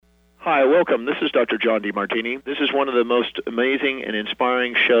Hi, welcome. This is Dr. John DeMartini. This is one of the most amazing and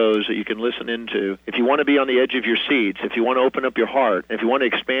inspiring shows that you can listen into. If you want to be on the edge of your seats, if you want to open up your heart, if you want to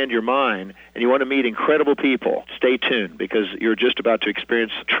expand your mind, and you want to meet incredible people, stay tuned because you're just about to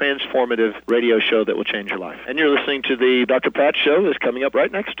experience a transformative radio show that will change your life. And you're listening to the Dr. Pat Show that's coming up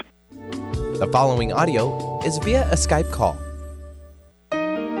right next. The following audio is via a Skype call.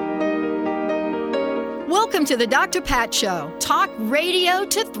 Welcome to the Dr. Pat Show. Talk radio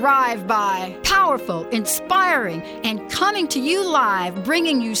to thrive by. Powerful, inspiring, and coming to you live,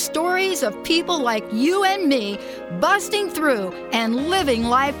 bringing you stories of people like you and me, busting through and living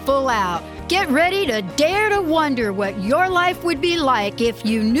life full out. Get ready to dare to wonder what your life would be like if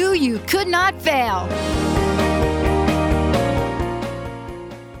you knew you could not fail.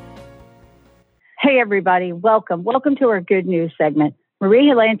 Hey, everybody. Welcome. Welcome to our Good News segment.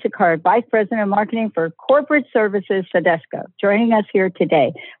 Marie-Helene Sicard, Vice President of Marketing for Corporate Services, Sodexo, joining us here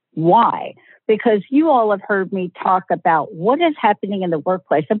today. Why? Because you all have heard me talk about what is happening in the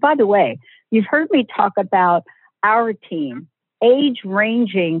workplace. And by the way, you've heard me talk about our team, age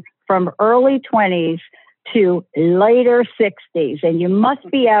ranging from early 20s to later 60s. And you must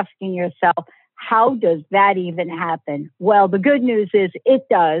be asking yourself, how does that even happen? Well, the good news is it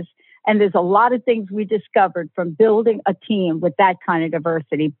does. And there's a lot of things we discovered from building a team with that kind of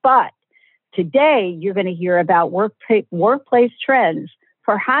diversity. But today, you're going to hear about workplace trends,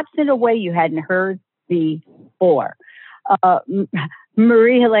 perhaps in a way you hadn't heard before.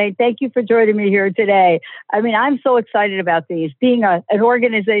 Marie-Helene, thank you for joining me here today. I mean, I'm so excited about these. Being an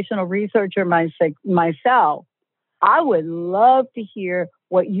organizational researcher myself, I would love to hear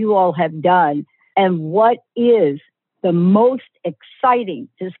what you all have done and what is the most exciting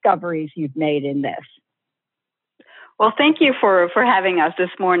discoveries you've made in this. Well, thank you for having us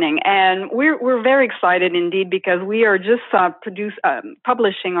this morning. And we're very excited indeed because we are just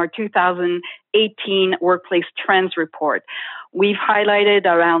publishing our 2018 Workplace Trends Report. We've highlighted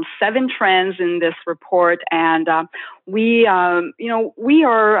around 7 trends in this report, and we are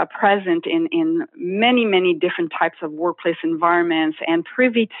present in many different types of workplace environments and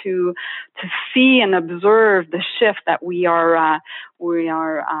privy to see and observe the shift that we are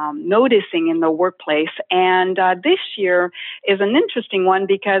noticing in the workplace. And this year is an interesting one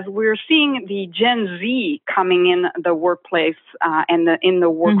because we're seeing the Gen Z coming in the workplace and in the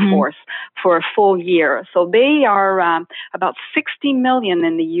workforce for a full year. So they are about 60 million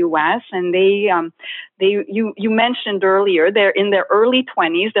in the U.S. and you mentioned earlier they're in their early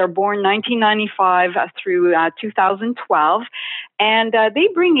 20s. They're born 1995 through 2012, and they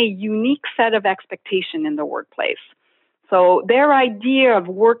bring a unique set of expectation in the workplace. So their idea of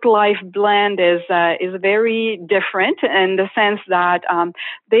work-life blend is very different in the sense that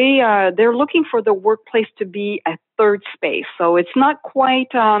they're looking for the workplace to be a third space. So it's not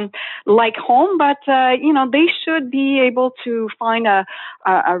quite like home, but they should be able to find a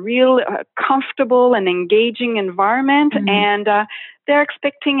real comfortable and engaging environment, and they're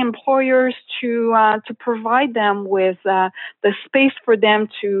expecting employers to provide them with the space for them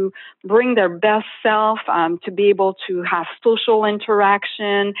to bring their best self, to be able to have social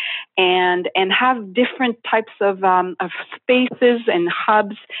interaction and have different types of spaces and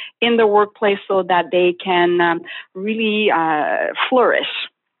hubs in the workplace so that they can really flourish.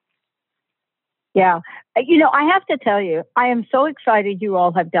 Yeah. I have to tell you, I am so excited you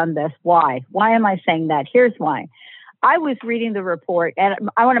all have done this. Why? Why am I saying that? Here's why. I was reading the report, and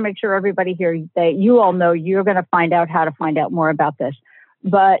I want to make sure everybody here that you all know you're going to find out how to find out more about this.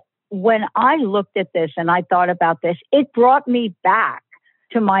 But when I looked at this and I thought about this, it brought me back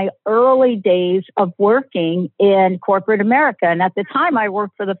to my early days of working in corporate America. And at the time, I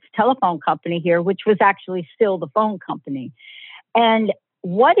worked for the telephone company here, which was actually still the phone company. And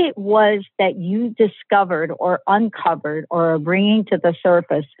what it was that you discovered or uncovered or are bringing to the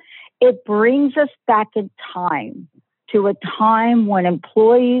surface, it brings us back in time to a time when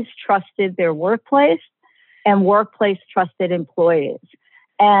employees trusted their workplace and workplace trusted employees.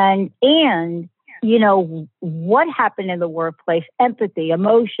 And what happened in the workplace, empathy,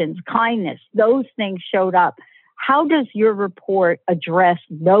 emotions, kindness, those things showed up. How does your report address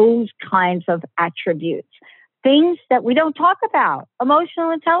those kinds of attributes? Things that we don't talk about,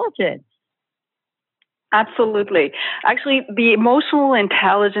 emotional intelligence. Absolutely. Actually, the emotional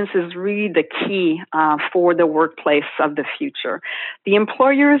intelligence is really the key for the workplace of the future. The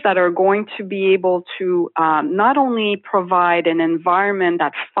employers that are going to be able to not only provide an environment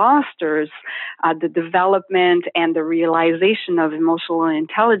that fosters the development and the realization of emotional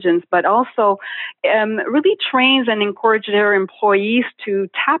intelligence, but also really trains and encourages their employees to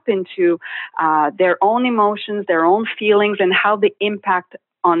tap into their own emotions, their own feelings, and how they impact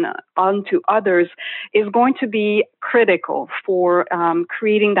onto others is going to be critical for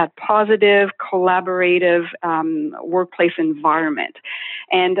creating that positive, collaborative workplace environment.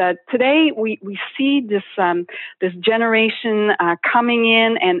 And today we see this generation coming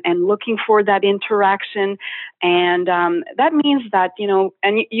in and looking for that interaction, and that means that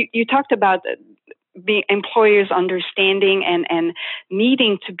and you talked about the employers understanding and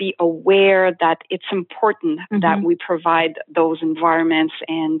needing to be aware that it's important that we provide those environments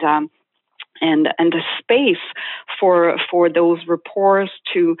and the space for those rapports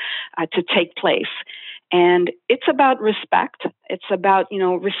to take place. And it's about respect. It's about,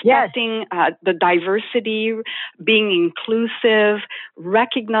 respecting the diversity, being inclusive,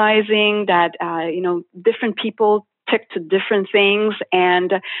 recognizing that, different people tick to different things,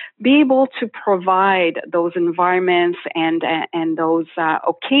 and be able to provide those environments and those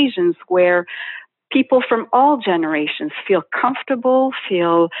occasions where people from all generations feel comfortable,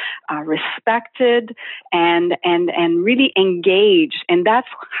 feel respected, and really engaged. And that's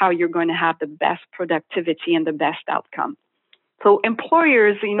how you're going to have the best productivity and the best outcome. So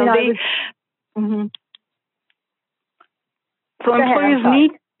employers, employers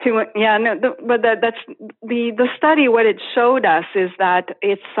need to, that's the study. What it showed us is that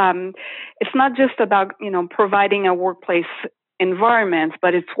it's not just about providing a workplace environment,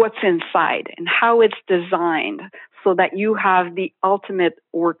 but it's what's inside and how it's designed so that you have the ultimate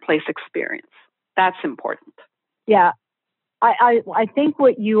workplace experience. That's important. Yeah. I think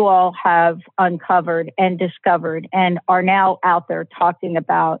what you all have uncovered and discovered and are now out there talking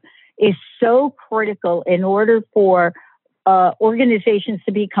about is so critical in order for organizations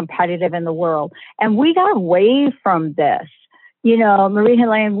to be competitive in the world. And we got away from this.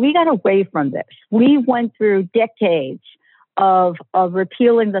 Marie-Helene, we got away from this. We went through decades of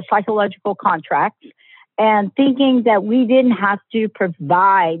repealing the psychological contracts and thinking that we didn't have to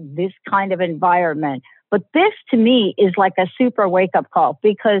provide this kind of environment. But this, to me, is like a super wake-up call,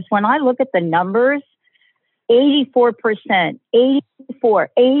 because when I look at the numbers, 80%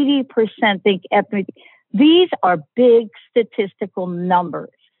 think these are big statistical numbers.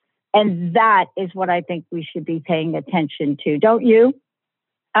 And that is what I think we should be paying attention to. Don't you?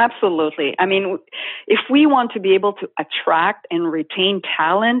 Absolutely. I mean, if we want to be able to attract and retain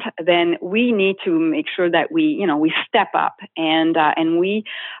talent, then we need to make sure that we step up and we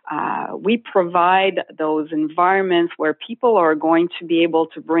provide those environments where people are going to be able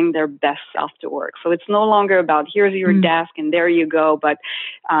to bring their best self to work. So it's no longer about here's your desk and there you go, but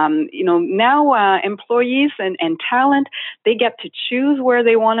now employees and talent, they get to choose where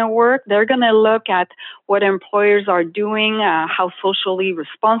they want to work. They're going to look at what employers are doing, how socially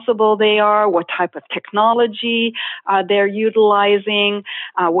responsible they are, what type of technology they're utilizing,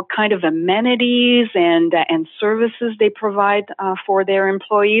 what kind of amenities and services they provide for their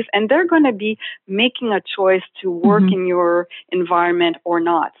employees. And they're going to be making a choice to work in your environment or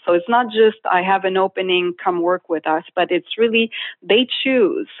not. So it's not just, I have an opening, come work with us, but it's really, they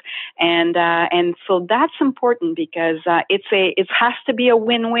choose. And so that's important because it has to be a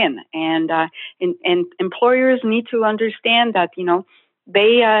win-win. And employers need to understand that,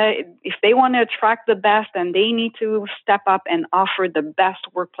 if they want to attract the best, then they need to step up and offer the best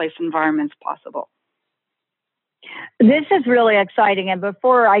workplace environments possible. This is really exciting. And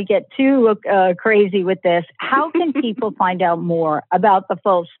before I get too crazy with this, how can people find out more about the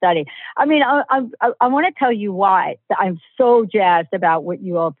full study? I mean, I want to tell you why I'm so jazzed about what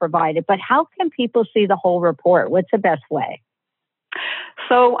you all provided, but how can people see the whole report? What's the best way?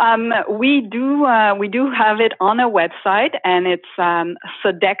 So we do have it on a website, and it's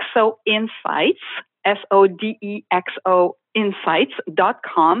Sodexo Insights, SODEXO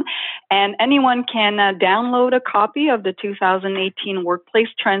Insights.com, and anyone can download a copy of the 2018 Workplace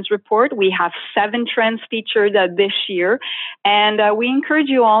Trends Report. We have 7 trends featured this year, and we encourage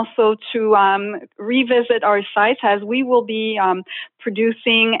you also to revisit our sites, as we will be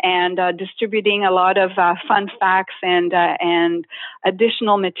producing and distributing a lot of fun facts and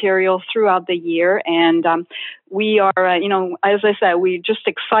additional material throughout the year. And we are, as I said, we're just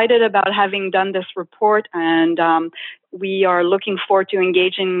excited about having done this report, and we are looking forward to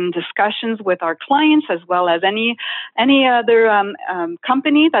engaging in discussions with our clients, as well as any other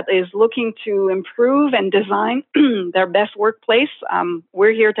company that is looking to improve and design their best workplace.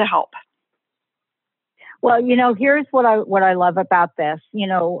 We're here to help. Well, here's what I love about this.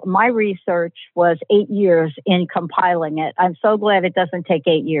 My research was 8 years in compiling it. I'm so glad it doesn't take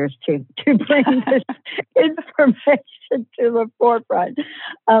 8 years to bring this information to the forefront.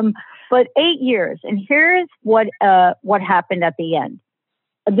 But 8 years, and here's what happened at the end.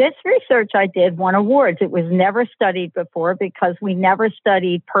 This research I did won awards. It was never studied before because we never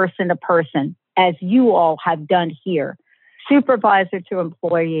studied person to person, as you all have done here, supervisor to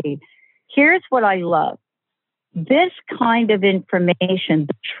employee. Here's what I love. This kind of information,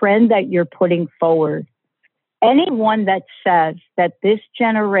 the trend that you're putting forward, anyone that says that this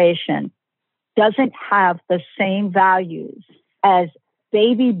generation doesn't have the same values as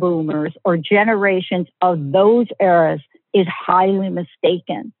baby boomers or generations of those eras is highly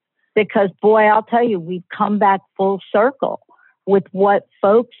mistaken. Because, boy, I'll tell you, we've come back full circle with what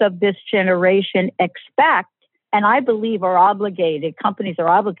folks of this generation expect, and I believe are obligated, companies are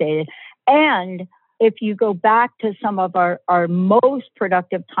obligated. And if you go back to some of our most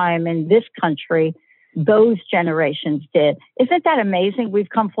productive time in this country, those generations did. Isn't that amazing? We've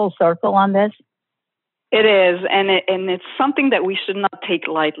come full circle on this. It is, and it's something that we should not take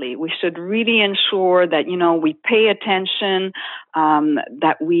lightly. We should really ensure that, you know, we pay attention,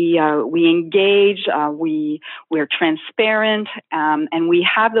 that we engage, we're transparent, and we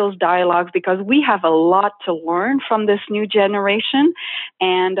have those dialogues because we have a lot to learn from this new generation,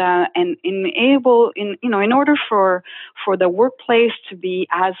 and in order for the workplace to be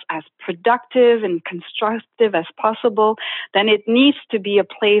as productive and constructive as possible, then it needs to be a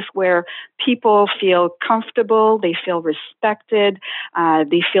place where people feel comfortable, they feel respected,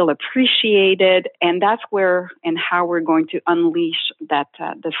 they feel appreciated, and that's where and how we're going to unleash that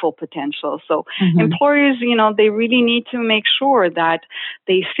the full potential. So employers, you know, they really need to make sure that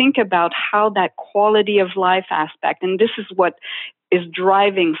they think about how that quality of life aspect, and this is what is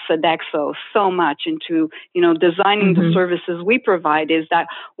driving Sodexo so much into, you know, designing the services we provide, is that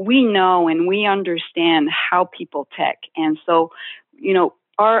we know and we understand how people tick. And so, you know,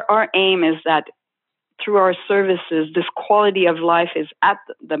 our aim is that through our services, this quality of life is at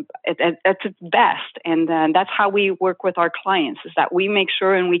its best. And that's how we work with our clients, is that we make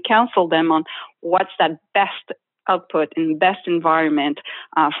sure and we counsel them on what's that best output and best environment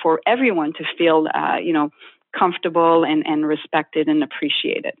for everyone to feel, you know, comfortable and respected and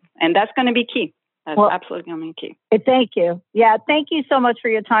appreciated. And that's going to be key. That's absolutely going to be key. Thank you. Yeah, thank you so much for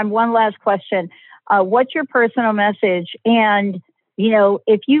your time. One last question. What's your personal message? And, you know,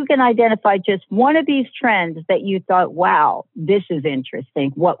 if you can identify just one of these trends that you thought, wow, this is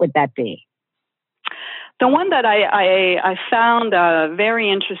interesting, what would that be? The one that I found very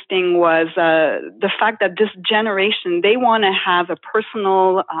interesting was the fact that this generation, they want to have a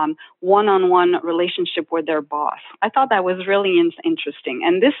personal one-on-one relationship with their boss. I thought that was really interesting.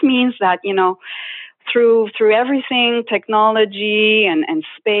 And this means that, you know, through everything, technology and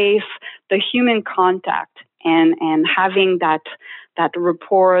space, the human contact and having that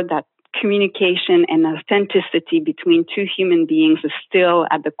rapport, that communication and authenticity between two human beings is still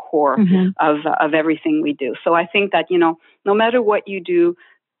at the core of everything we do. So I think that, you know, no matter what you do,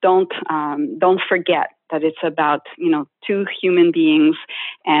 don't forget that it's about, you know, two human beings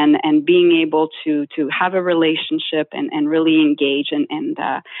and being able to have a relationship and really engage and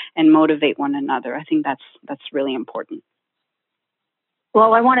motivate one another. I think that's really important.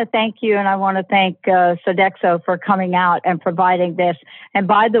 Well, I want to thank you, and I want to thank Sodexo for coming out and providing this. And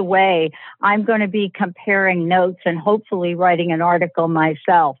by the way, I'm going to be comparing notes and hopefully writing an article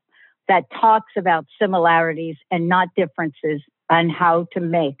myself that talks about similarities and not differences and how to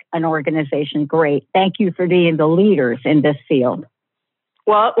make an organization great. Thank you for being the leaders in this field.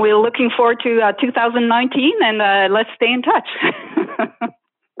 Well, we're looking forward to 2019, and let's stay in touch.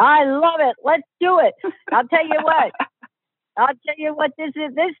 I love it. Let's do it. I'll tell you what this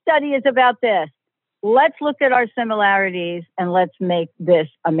study is about this. Let's look at our similarities and let's make this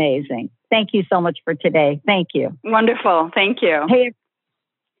amazing. Thank you so much for today. Thank you. Wonderful. Thank you. Hey,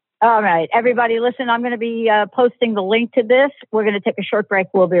 all right, everybody, listen, I'm going to be posting the link to this. We're going to take a short break.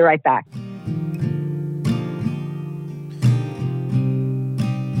 We'll be right back.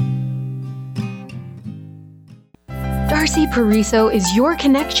 Darcy Pariso is your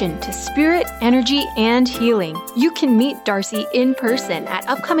connection to spirit, energy, and healing. You can meet Darcy in person at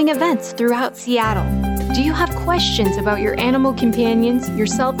upcoming events throughout Seattle. Do you have questions about your animal companions,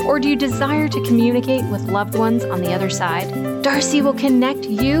 yourself, or do you desire to communicate with loved ones on the other side? Darcy will connect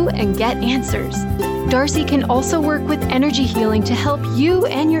you and get answers. Darcy can also work with energy healing to help you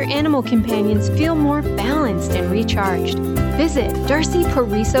and your animal companions feel more balanced and recharged. Visit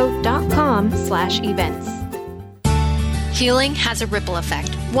darcypariso.com/events. Healing has a ripple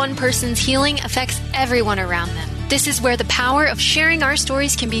effect. One person's healing affects everyone around them. This is where the power of sharing our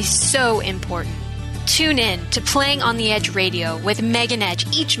stories can be so important. Tune in to Playing on the Edge Radio with Megan Edge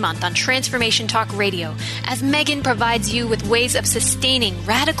each month on Transformation Talk Radio, as Megan provides you with ways of sustaining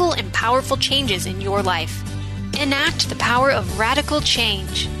radical and powerful changes in your life. Enact the power of radical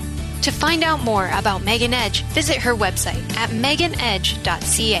change. To find out more about Megan Edge, visit her website at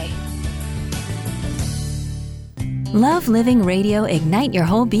meganedge.ca. Love Living Radio Ignite Your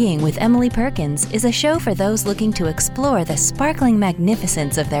Whole Being with Emily Perkins is a show for those looking to explore the sparkling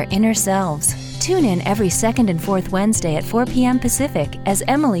magnificence of their inner selves. Tune in every second and fourth Wednesday at 4 p.m. Pacific as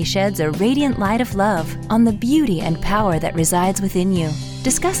Emily sheds a radiant light of love on the beauty and power that resides within you.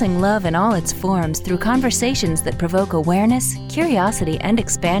 Discussing love in all its forms through conversations that provoke awareness, curiosity, and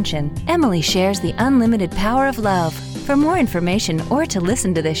expansion, Emily shares the unlimited power of love. For more information or to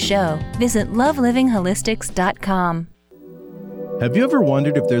listen to this show, visit lovelivingholistics.com. Have you ever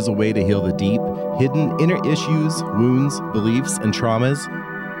wondered if there's a way to heal the deep, hidden inner issues, wounds, beliefs, and traumas?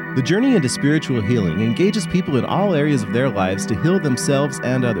 The journey into spiritual healing engages people in all areas of their lives to heal themselves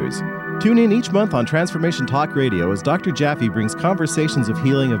and others. Tune in each month on Transformation Talk Radio as Dr. Jaffe brings conversations of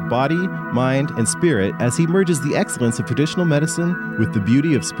healing of body, mind, and spirit as he merges the excellence of traditional medicine with the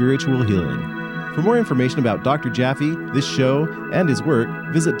beauty of spiritual healing. For more information about Dr. Jaffe, this show, and his work,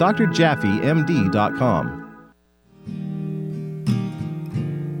 visit drjaffemd.com.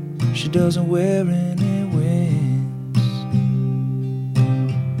 She doesn't wear any wings.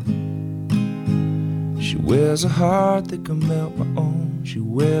 She wears a heart that can melt my own. She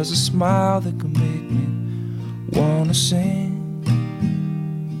wears a smile that can make me wanna sing.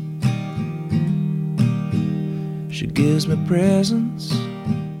 She gives me presents.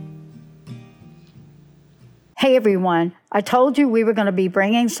 Hey everyone, I told you we were going to be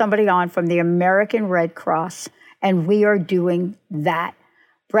bringing somebody on from the American Red Cross, and we are doing that.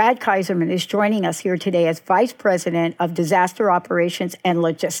 Brad Kieserman is joining us here today as Vice President of Disaster Operations and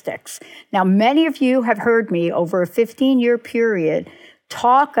Logistics. Now, many of you have heard me over a 15-year period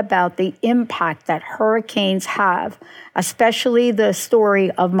talk about the impact that hurricanes have, especially the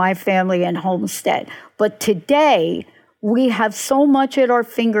story of my family and homestead. But today, we have so much at our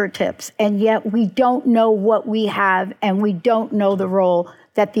fingertips, and yet we don't know what we have, and we don't know the role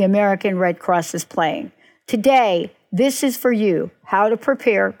that the American Red Cross is playing. Today, this is for you, how to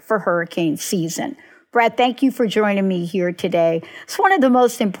prepare for hurricane season. Brad, thank you for joining me here today. It's one of the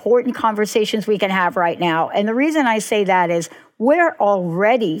most important conversations we can have right now. And the reason I say that is we're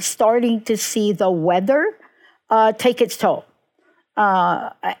already starting to see the weather take its toll.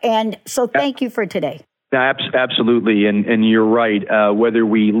 And so thank you for today. Absolutely, and you're right. Whether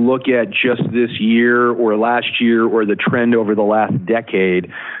we look at just this year or last year or the trend over the last decade,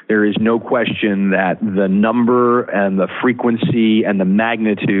 there is no question that the number and the frequency and the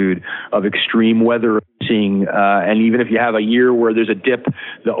magnitude of extreme weather seeing, and even if you have a year where there's a dip,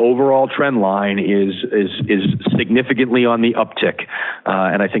 the overall trend line is significantly on the uptick,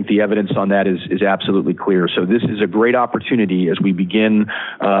 and I think the evidence on that is absolutely clear. So this is a great opportunity as we begin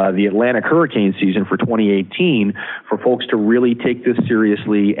the Atlantic hurricane season for 2018 for folks to really take this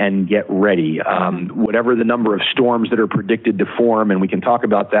seriously and get ready. Whatever the number of storms that are predicted to form, and we can talk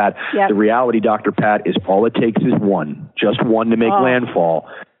about that, yep. The reality, Dr. Pat, is all it takes is just one to make landfall,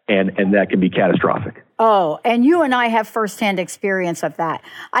 and that can be catastrophic. Oh, and you and I have firsthand experience of that.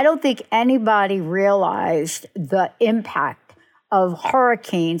 I don't think anybody realized the impact of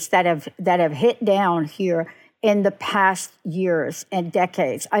hurricanes that have hit down here in the past years and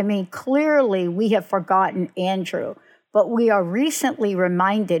decades. I mean, clearly we have forgotten Andrew, but we are recently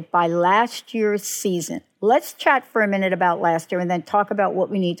reminded by last year's season. Let's chat for a minute about last year and then talk about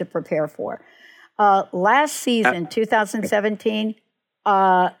what we need to prepare for. Last season, 2017,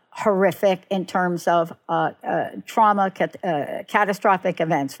 horrific in terms of trauma, catastrophic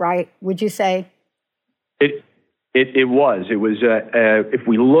events, right? Would you say? It was. If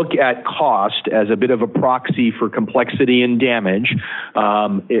we look at cost as a bit of a proxy for complexity and damage,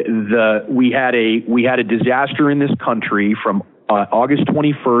 we had a disaster in this country from August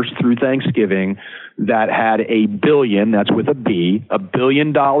 21st through Thanksgiving that had $1 billion, that's with a B, $1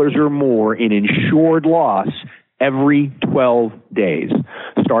 billion or more in insured loss every 12 days,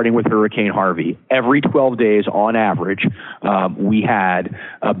 starting with Hurricane Harvey. Every 12 days, on average, we had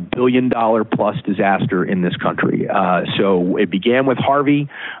 $1 billion plus disaster in this country. So it began with Harvey,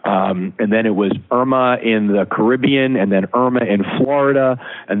 and then it was Irma in the Caribbean, and then Irma in Florida,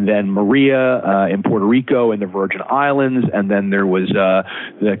 and then Maria in Puerto Rico and the Virgin Islands, and then there was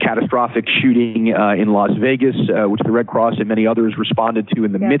the catastrophic shooting in Las Vegas, which the Red Cross and many others responded to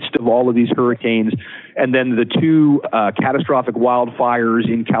in the midst of all of these hurricanes, and then the two catastrophic wildfires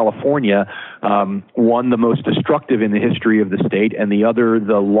in in California, one the most destructive in the history of the state, and the other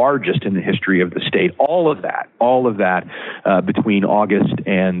the largest in the history of the state. All of that between August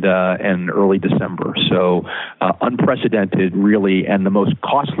and early December. So unprecedented, really, and the most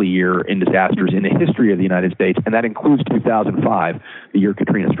costly year in disasters in the history of the United States, and that includes 2005, the year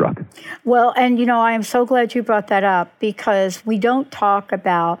Katrina struck. Well, and I am so glad you brought that up, because we don't talk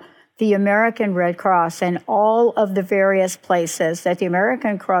about the American Red Cross and all of the various places that the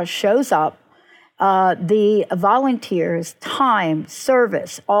American Cross shows up, the volunteers, time,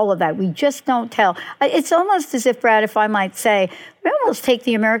 service, all of that. We just don't tell. It's almost as if, Brad, if I might say, we almost take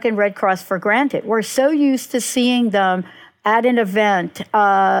the American Red Cross for granted. We're so used to seeing them at an event,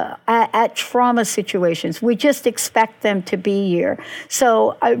 at trauma situations. We just expect them to be here.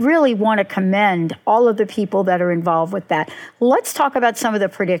 So I really want to commend all of the people that are involved with that. Let's talk about some of the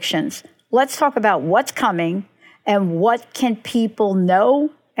predictions. Let's talk about what's coming and what can people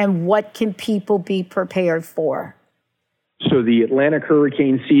know and what can people be prepared for. So the Atlantic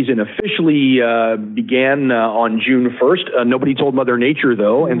hurricane season officially began on June 1st. Nobody told Mother Nature,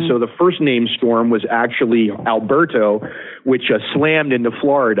 though, and so the first named storm was actually Alberto, which slammed into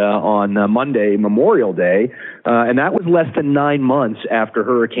Florida on Monday, Memorial Day, and that was less than 9 months after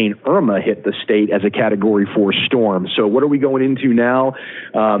Hurricane Irma hit the state as a Category 4 storm. So what are we going into now?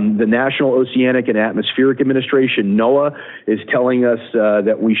 The National Oceanic and Atmospheric Administration, NOAA, is telling us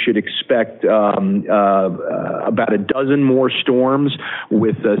that we should expect about a dozen more storms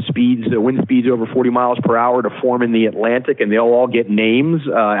with wind speeds over 40 miles per hour to form in the Atlantic, and they'll all get names.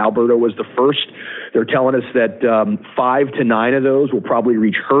 Alberto was the first. They're telling us that 5 to 9 of those will probably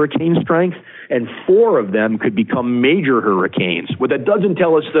reach hurricane strength, and 4 of them could become major hurricanes. What that doesn't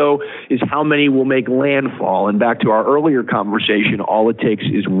tell us, though, is how many will make landfall. And back to our earlier conversation, all it takes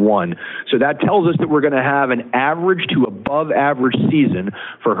is 1. So that tells us that we're going to have an average to above average season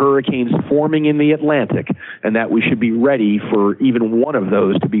for hurricanes forming in the Atlantic, and that we should be ready for even one of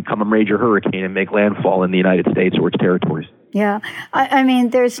those to become a major hurricane and make landfall in the United States or its territories. Yeah. I mean,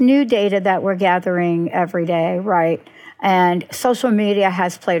 there's new data that we're gathering every day, right? And social media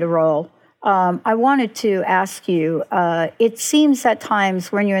has played a role. I wanted to ask you, it seems at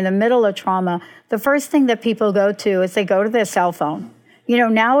times when you're in the middle of trauma, the first thing that people go to is they go to their cell phone.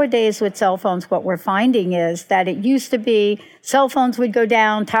 Nowadays with cell phones, what we're finding is that it used to be cell phones would go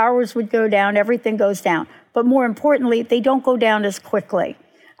down, towers would go down, everything goes down. But more importantly, they don't go down as quickly.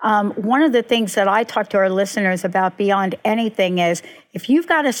 One of the things that I talk to our listeners about beyond anything is if you've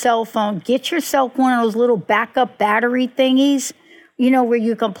got a cell phone, get yourself one of those little backup battery thingies, where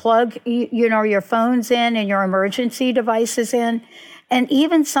you can plug, your phones in and your emergency devices in. And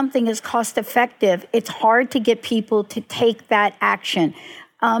even something as cost effective, it's hard to get people to take that action.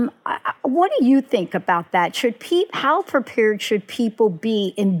 What do you think about that? How prepared should people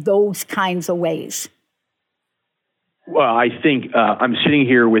be in those kinds of ways? Well, I think I'm sitting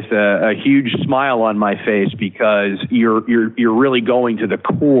here with a huge smile on my face because you're really going to the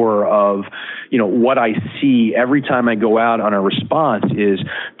core of what I see every time I go out on a response is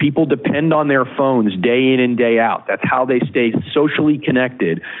people depend on their phones day in and day out. That's how they stay socially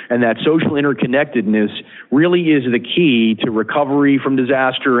connected, and that social interconnectedness really is the key to recovery from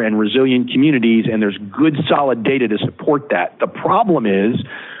disaster and resilient communities. And there's good, solid data to support that. The problem is,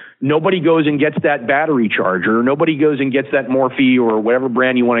 nobody goes and gets that battery charger. Nobody goes and gets that Morphe or whatever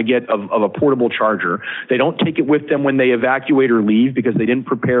brand you want to get of a portable charger. They don't take it with them when they evacuate or leave because they didn't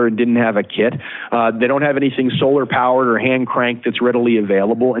prepare and didn't have a kit. They don't have anything solar powered or hand cranked that's readily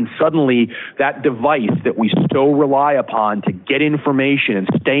available. And suddenly that device that we so rely upon to get information and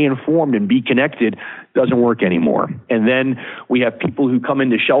stay informed and be connected doesn't work anymore. And then we have people who come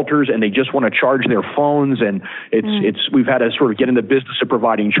into shelters and they just want to charge their phones, and we've had to sort of get in the business of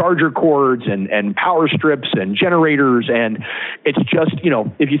providing charger cords and power strips and generators, and it's just,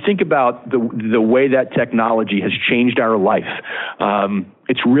 if you think about the way that technology has changed our life,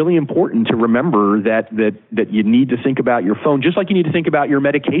 it's really important to remember that you need to think about your phone just like you need to think about your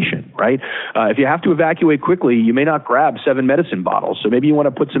medication, right? If you have to evacuate quickly, you may not grab 7 medicine bottles. So maybe you want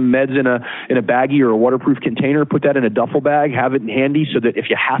to put some meds in a baggie or a waterproof container, put that in a duffel bag, have it handy so that if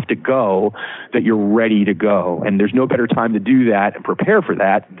you have to go, that you're ready to go. And there's no better time to do that and prepare for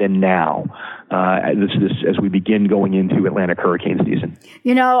that than now. As we begin going into Atlantic hurricane season.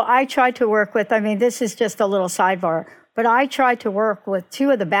 I try to work with, this is just a little sidebar, but I try to work with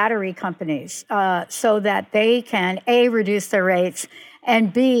 2 of the battery companies so that they can, A, reduce their rates,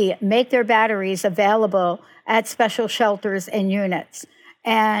 and B, make their batteries available at special shelters and units.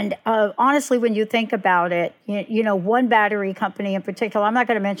 And honestly, when you think about it, you know, one battery company in particular, I'm not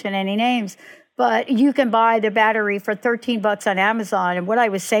going to mention any names, but you can buy the battery for $13 on Amazon. And what I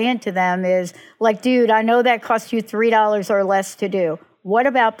was saying to them is like, dude, I know that costs you $3 or less to do. What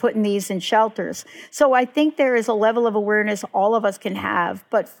about putting these in shelters? So I think there is a level of awareness all of us can have.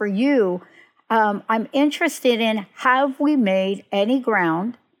 But for you, I'm interested in, have we made any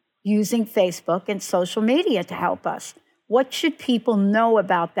ground using Facebook and social media to help us? What should people know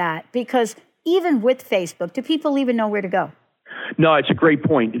about that? Because even with Facebook, do people even know where to go? No, it's a great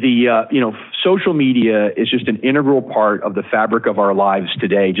point. Social media is just an integral part of the fabric of our lives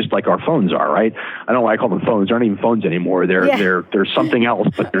today, just like our phones are, right? I don't know why I call them phones. They're not even phones anymore. They're something else,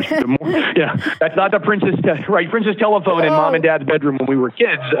 but there's more. Yeah, that's not the princess telephone in mom and dad's bedroom when we were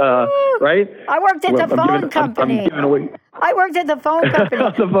kids, right? I worked at the phone company. I worked at the phone company.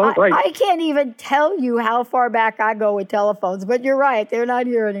 Right. I can't even tell you how far back I go with telephones, but you're right. They're not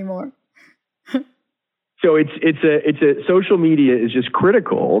here anymore. So social media is just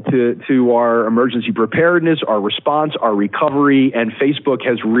critical to our emergency preparedness, our response, our recovery, and Facebook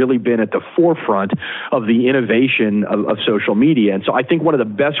has really been at the forefront of the innovation of social media. And so I think one of the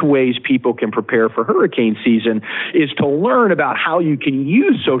best ways people can prepare for hurricane season is to learn about how you can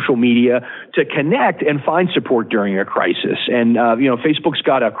use social media to connect and find support during a crisis. And Facebook's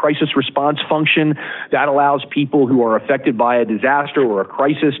got a crisis response function that allows people who are affected by a disaster or a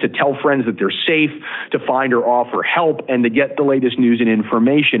crisis to tell friends that they're safe, to find or offer help, and to get the latest news and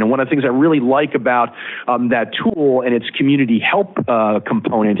information. And one of the things I really like about that tool and its community help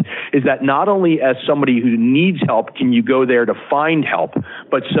component is that not only as somebody who needs help can you go there to find help,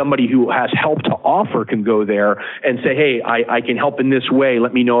 but somebody who has help to offer can go there and say, hey, I can help in this way.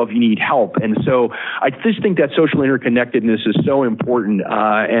 Let me know if you need help. And so I just think that social interconnectedness is so important.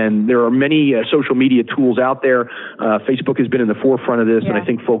 And there are many social media tools out there. Facebook has been in the forefront of this, and I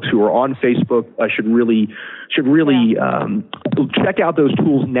think folks who are on Facebook should really check out those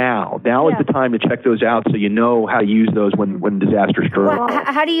tools now. Now is the time to check those out so you know how to use those when disasters occur. Well,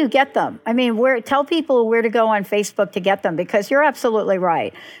 how do you get them? I mean, tell people where to go on Facebook to get them, because you're absolutely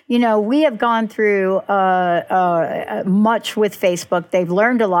right. You know, we have gone through much with Facebook. They've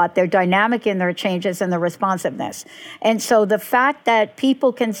learned a lot. They're dynamic in their changes and their responsiveness. And so the fact that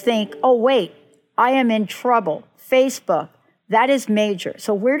people can think, oh, wait, I am in trouble. Facebook, that is major.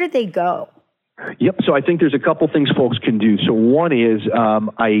 So where do they go? Yep. So I think there's a couple things folks can do. So one is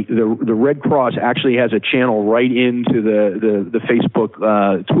the Red Cross actually has a channel right into the Facebook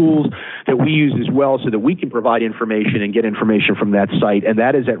tools that we use as well, so that we can provide information and get information from that site. And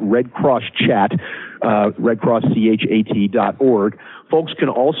that is at Red Cross Chat, redcrosschat.org. Folks can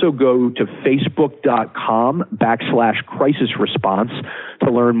also go to facebook.com/crisis response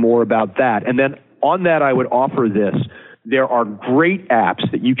to learn more about that. And then on that, I would offer this. There are great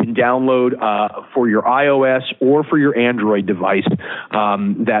apps that you can download for your iOS or for your Android device.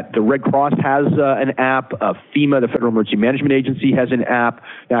 That the Red Cross has an app, FEMA, the Federal Emergency Management Agency, has an app,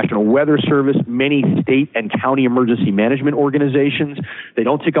 National Weather Service, many state and county emergency management organizations. They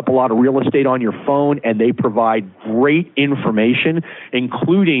don't take up a lot of real estate on your phone, and they provide great information,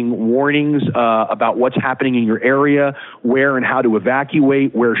 including warnings about what's happening in your area, where and how to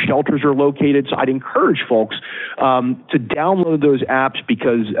evacuate, where shelters are located. So I'd encourage folks to download those apps,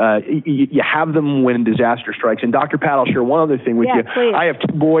 because you have them when disaster strikes. And Dr. Pat, I'll share one other thing with you. Please. I have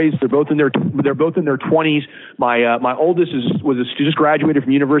two boys. They're both in their 20s. My oldest just graduated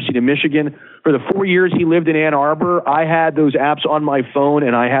from University of Michigan. For the 4 years he lived in Ann Arbor, I had those apps on my phone,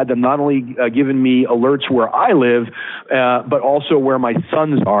 and I had them not only giving me alerts where I live, but also where my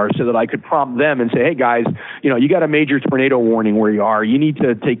sons are, so that I could prompt them and say, hey guys, you got a major tornado warning where you are. You need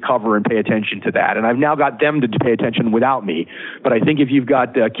to take cover and pay attention to that. And I've now got them to pay attention without me. But I think if you've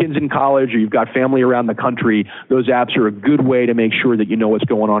got kids in college or you've got family around the country, those apps are a good way to make sure that you know what's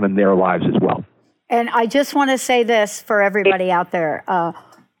going on in their lives as well. And I just want to say this for everybody out there.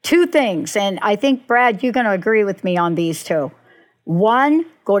 Two things, and I think, Brad, you're going to agree with me on these two. One,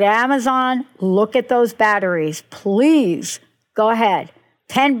 go to Amazon, look at those batteries. Please, go ahead.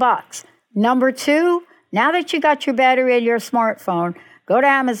 $10. Number two, now that you got your battery in your smartphone, go to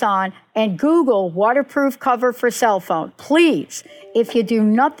Amazon and Google waterproof cover for cell phone. Please, if you do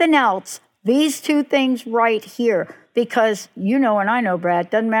nothing else, these two things right here, because and I know,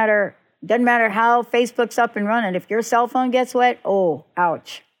 Brad, doesn't matter how Facebook's up and running. If your cell phone gets wet, oh,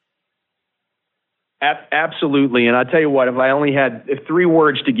 ouch. Absolutely. And I'll tell you what, if I only had 3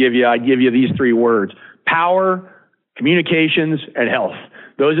 words to give you, I'd give you these 3 words: power, communications, and health.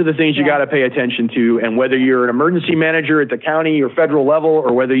 Those are the things you got to pay attention to. And whether you're an emergency manager at the county or federal level,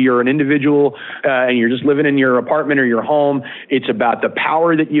 or whether you're an individual and you're just living in your apartment or your home, it's about the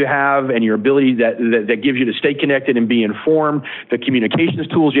power that you have and your ability that gives you to stay connected and be informed, the communications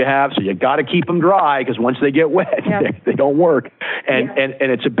tools you have. So you got to keep them dry, because once they get wet, they don't work. And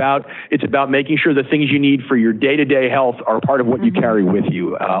it's about making sure the things you need for your day-to-day health are part of what you carry with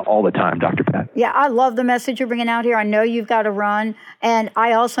you all the time, Dr. Pat. Yeah, I love the message you're bringing out here. I know you've got to run. And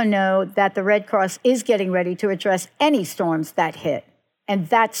I also know that the Red Cross is getting ready to address any storms that hit. And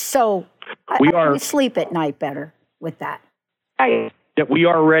that's so, we sleep at night better with that. Yeah, we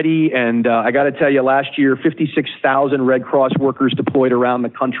are ready, and I got to tell you, last year, 56,000 Red Cross workers deployed around the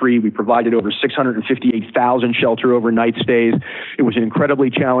country. We provided over 658,000 shelter overnight stays. It was an incredibly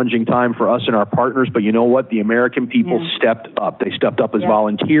challenging time for us and our partners, but you know what? The American people stepped up. They stepped up as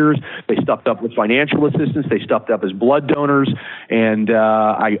volunteers. They stepped up with financial assistance. They stepped up as blood donors, and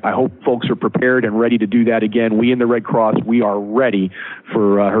I hope folks are prepared and ready to do that again. We in the Red Cross, we are ready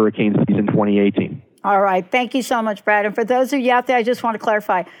for hurricane season 2018. All right. Thank you so much, Brad. And for those of you out there, I just want to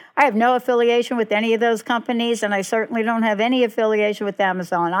clarify, I have no affiliation with any of those companies, and I certainly don't have any affiliation with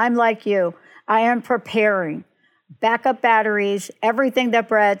Amazon. I'm like you. I am preparing backup batteries, everything that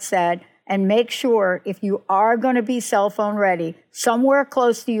Brad said, and make sure if you are going to be cell phone ready, somewhere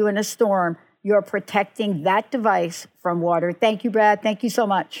close to you in a storm, you're protecting that device from water. Thank you, Brad. Thank you so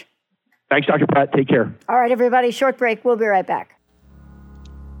much. Thanks, Dr. Pat. Take care. All right, everybody. Short break. We'll be right back.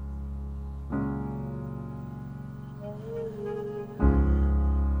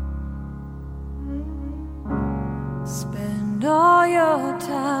 Spend all your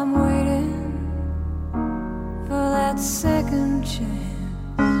time waiting for that second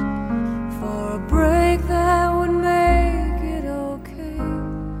chance, for a break that would make it okay.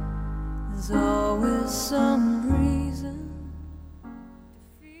 There's always some reason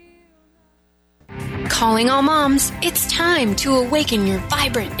to feel. Calling all moms, it's time to awaken your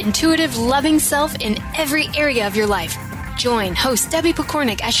vibrant, intuitive, loving self in every area of your life. Join host Debbie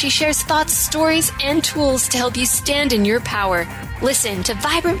Pokornik as she shares thoughts, stories, and tools to help you stand in your power. Listen to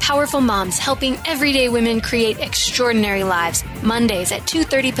Vibrant, Powerful Moms helping everyday women create extraordinary lives. Mondays at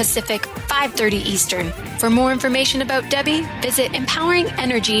 2:30 Pacific, 5:30 Eastern. For more information about Debbie, visit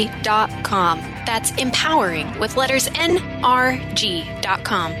empoweringenergy.com. That's empowering with letters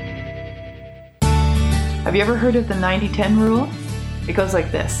NRG.com. Have you ever heard of the 90-10 rule? It goes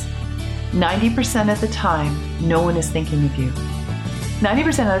like this. 90% of the time, no one is thinking of you.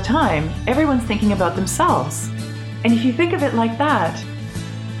 90% of the time, everyone's thinking about themselves. And if you think of it like that,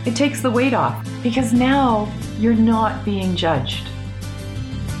 it takes the weight off, because now you're not being judged.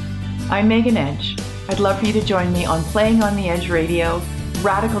 I'm Megan Edge. I'd love for you to join me on Playing on the Edge Radio,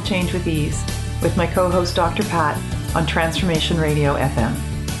 Radical Change with Ease, with my co-host Dr. Pat on Transformation Radio FM.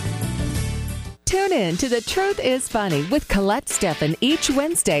 Tune in to The Truth is Funny with Colette Steffen each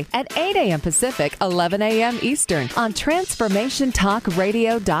Wednesday at 8 a.m. Pacific, 11 a.m. Eastern on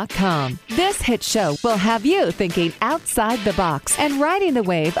TransformationTalkRadio.com. This hit show will have you thinking outside the box and riding the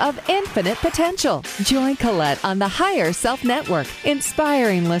wave of infinite potential. Join Colette on the Higher Self Network,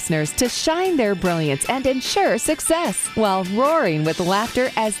 inspiring listeners to shine their brilliance and ensure success while roaring with laughter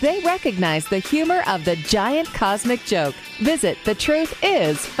as they recognize the humor of the giant cosmic joke. Visit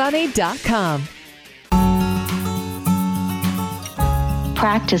thetruthisfunny.com.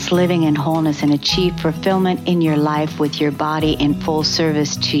 Practice living in wholeness and achieve fulfillment in your life with your body in full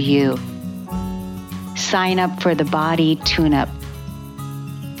service to you. Sign up for the Body Tune-Up.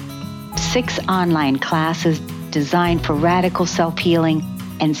 6 online classes designed for radical self-healing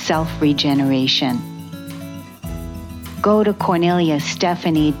and self-regeneration. Go to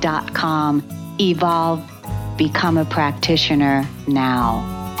CorneliaStephanie.com. Evolve. Become a practitioner now.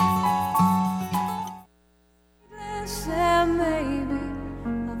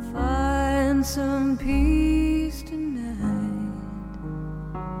 Some peace tonight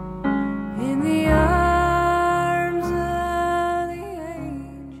in the arms of the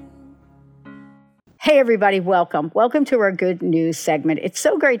angel. Hey everybody, welcome. Welcome to our good news segment. It's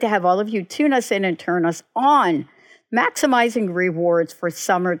so great to have all of you tune us in and turn us on. Maximizing rewards for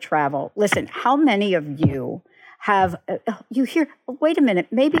summer travel. Listen, how many of you have, you hear, wait a minute,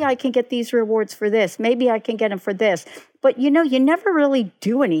 maybe I can get these rewards for this. Maybe I can get them for this. But you know, you never really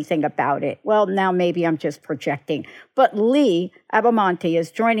do anything about it. Well, now maybe I'm just projecting. But Lee Abbamonte is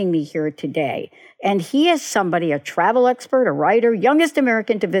joining me here today. And he is somebody, a travel expert, a writer, youngest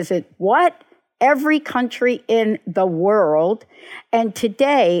American to visit what? Every country in the world. And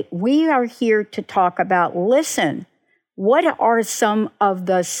today we are here to talk about, listen, what are some of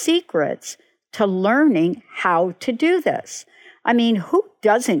the secrets to learning how to do this? I mean, who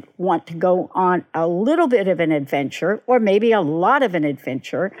doesn't want to go on a little bit of an adventure or maybe a lot of an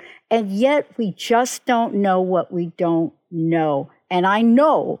adventure? And yet we just don't know what we don't know. And I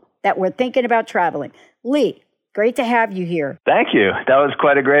know that we're thinking about traveling. Lee, great to have you here. Thank you. That was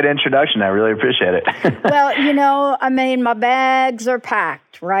quite a great introduction. I really appreciate it. Well, I mean, my bags are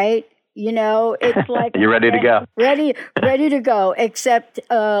packed, right? It's like you're ready to go. Ready to go. Except,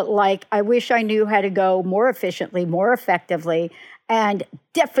 I wish I knew how to go more efficiently, more effectively, and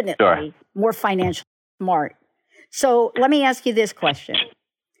definitely more financially smart. So let me ask you this question: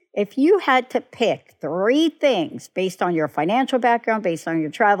 if you had to pick 3 things based on your financial background, based on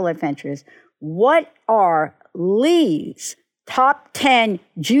your travel adventures, what are Lee's top 10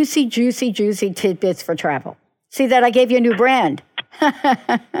 juicy tidbits for travel? See that I gave you a new brand.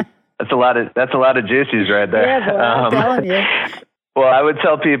 That's a lot of juicies right there. Yeah, boy, I'm telling you. Well, I would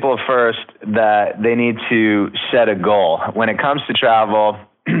tell people first that they need to set a goal. When it comes to travel,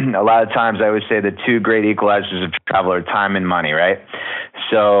 a lot of times I always say the 2 great equalizers of travel are time and money, right?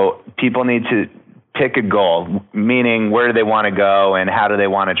 So people need to pick a goal, meaning where do they want to go and how do they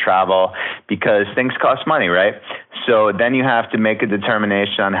want to travel, because things cost money, right? So then you have to make a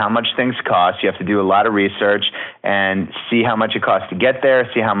determination on how much things cost. You have to do a lot of research and see how much it costs to get there,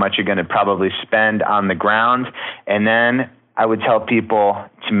 see how much you're going to probably spend on the ground. And then I would tell people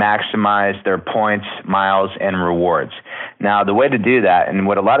to maximize their points, miles, and rewards. Now, the way to do that, and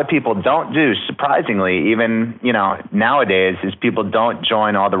what a lot of people don't do, surprisingly, even nowadays, is people don't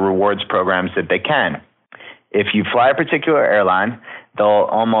join all the rewards programs that they can. If you fly a particular airline, they'll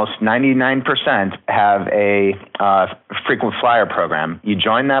almost 99% have a frequent flyer program. You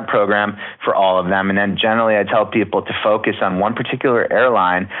join that program for all of them, and then generally I tell people to focus on one particular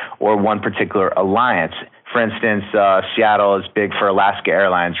airline or one particular alliance. For instance, Seattle is big for Alaska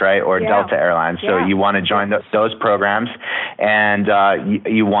Airlines, right, or Delta Airlines. So you want to join those programs, and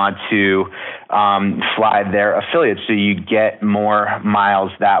you want to fly their affiliates so you get more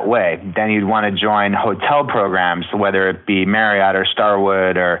miles that way. Then you'd want to join hotel programs, whether it be Marriott or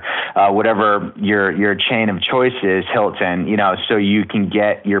Starwood or whatever your chain of choice is, Hilton, so you can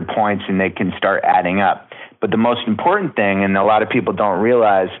get your points and they can start adding up. But the most important thing, and a lot of people don't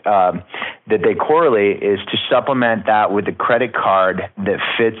realize that they correlate, is to supplement that with a credit card that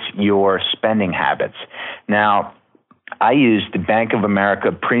fits your spending habits. Now, I use the Bank of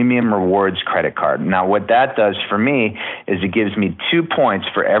America Premium Rewards credit card. Now, what that does for me is it gives me 2 points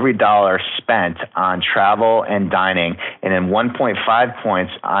for every dollar spent on travel and dining, and then 1.5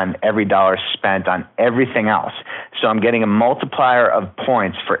 points on every dollar spent on everything else. So I'm getting a multiplier of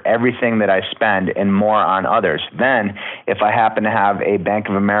points for everything that I spend and more on others. Then, if I happen to have a Bank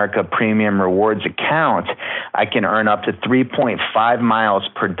of America Premium Rewards account, I can earn up to 3.5 miles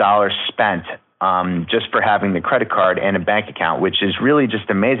per dollar spent just for having the credit card and a bank account, which is really just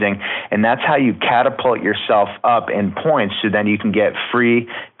amazing. And that's how you catapult yourself up in points so then you can get free,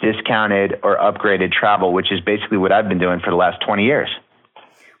 discounted, or upgraded travel, which is basically what I've been doing for the last 20 years.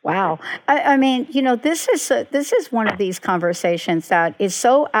 Wow. I mean, this is one of these conversations that is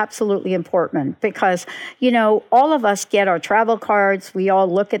so absolutely important because, all of us get our travel cards, we all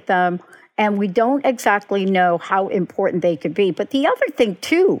look at them, and we don't exactly know how important they could be. But the other thing,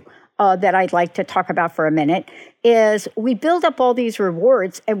 too, that I'd like to talk about for a minute is we build up all these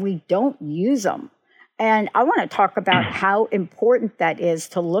rewards and we don't use them. And I want to talk about how important that is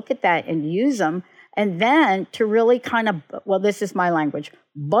to look at that and use them, and then to really kind of, this is my language,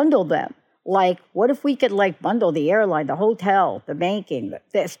 bundle them. Like, what if we could bundle the airline, the hotel, the banking,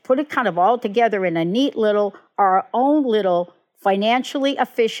 this, put it kind of all together in a neat little, our own little financially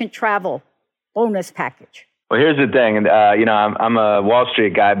efficient travel bonus package. Well, here's the thing, and I'm a Wall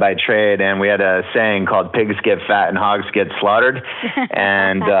Street guy by trade, and we had a saying called "pigs get fat and hogs get slaughtered,"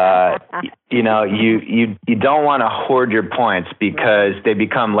 and you don't want to hoard your points because they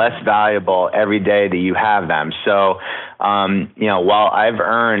become less valuable every day that you have them. So, while I've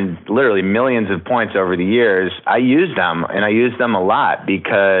earned literally millions of points over the years, I use them, and I use them a lot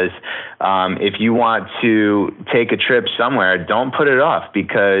because if you want to take a trip somewhere, don't put it off,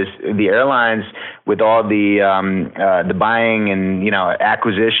 because the airlines, with all the buying and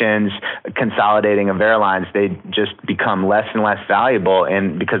acquisitions, consolidating of airlines, they just become less and less valuable,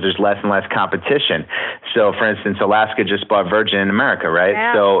 and because there's less and less competition. So, for instance, Alaska just bought Virgin America, right?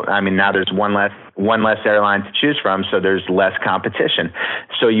 Yeah. So, now there's one less one less airline to choose from, so there's less competition.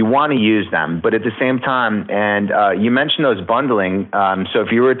 So you want to use them. But at the same time, and you mentioned those bundling, so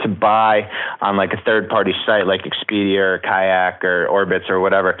if you were to buy on like a third-party site like Expedia or Kayak or Orbitz or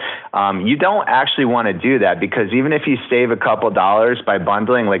whatever, you don't actually want to do that, because even if you save a couple dollars by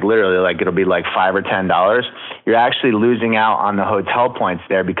bundling, like literally, like it'll be like $5 or $10, you're actually losing out on the hotel points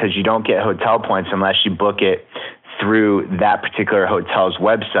there, because you don't get hotel points unless you book it through that particular hotel's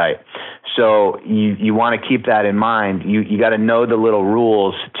website. So you want to keep that in mind. You got to know the little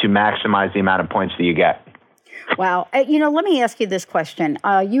rules to maximize the amount of points that you get. Wow. Let me ask you this question.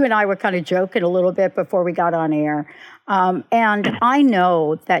 You and I were kind of joking a little bit before we got on air. And I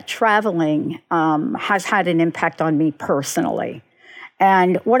know that traveling has had an impact on me personally.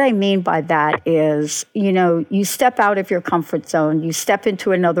 And what I mean by that is, you step out of your comfort zone, you step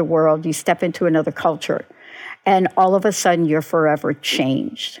into another world, you step into another culture, and all of a sudden you're forever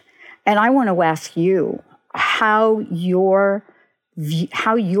changed. And I want to ask you how your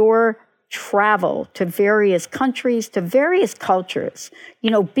travel to various countries, to various cultures,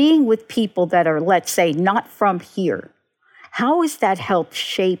 being with people that are, let's say, not from here, how has that helped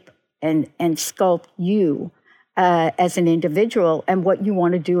shape and sculpt you as an individual and what you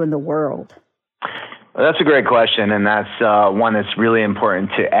want to do in the world? Well, that's a great question, and that's one that's really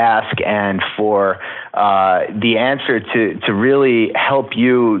important to ask, and for the answer to really help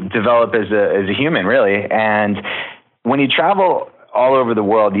you develop as a human, really. And when you travel all over the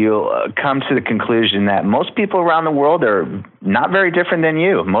world, you'll come to the conclusion that most people around the world are not very different than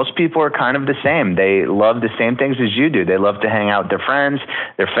you. Most people are kind of the same. They love the same things as you do. They love to hang out with their friends,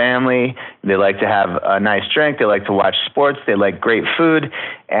 their family. They like to have a nice drink. They like to watch sports. They like great food.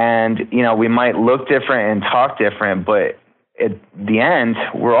 And, we might look different and talk different, but at the end,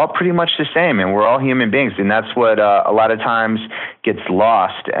 we're all pretty much the same, and we're all human beings. And that's what a lot of times gets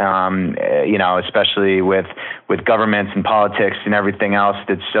lost, especially with governments and politics and everything else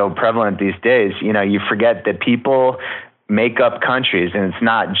that's so prevalent these days. You forget that people make up countries, and it's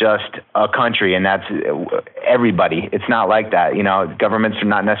not just a country, and that's everybody. It's not like that. Governments are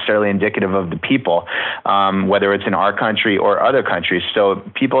not necessarily indicative of the people, whether it's in our country or other countries. So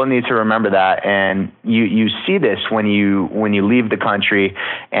people need to remember that, and you see this when you leave the country,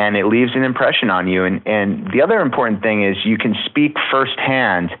 and it leaves an impression on you. And the other important thing is you can speak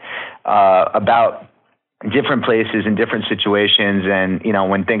firsthand about different places and different situations, and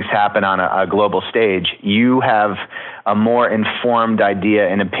when things happen on a global stage, you have a more informed idea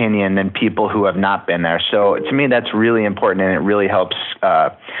and opinion than people who have not been there. So to me, that's really important, and it really helps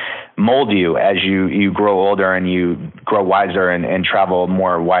mold you as you grow older and you grow wiser and travel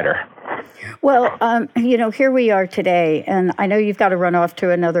more wider. Well, here we are today, and I know you've got to run off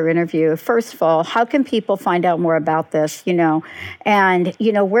to another interview. First of all, how can people find out more about this, and,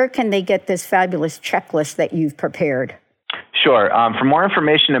 where can they get this fabulous checklist that you've prepared? Sure. For more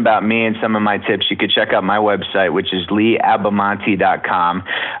information about me and some of my tips, you could check out my website, which is Abbamonte.com,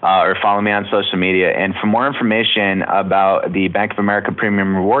 or follow me on social media. And for more information about the Bank of America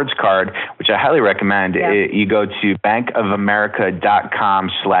Premium Rewards Card, which I highly recommend, you go to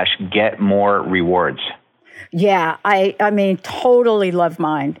bankofamerica.com/getmorerewards. Yeah, I totally love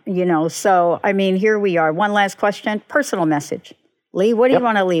mine, So, here we are. One last question, personal message. Lee, what do you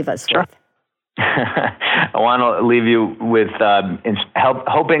want to leave us with? I want to leave you with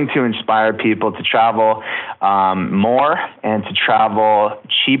hoping to inspire people to travel more and to travel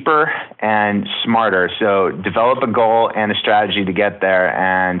cheaper and smarter. So develop a goal and a strategy to get there.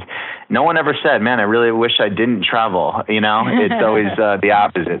 And no one ever said, man, I really wish I didn't travel. It's always the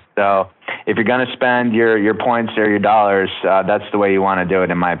opposite. So if you're going to spend your points or your dollars, that's the way you want to do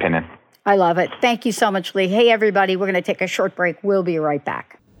it, in my opinion. I love it. Thank you so much, Lee. Hey, everybody, we're going to take a short break. We'll be right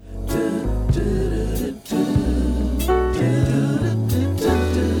back.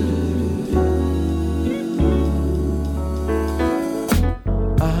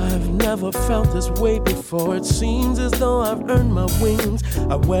 Never felt this way before. It seems as though I've earned my wings.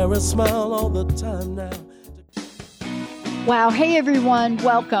 I wear a smile all the time now. Wow. Hey, everyone.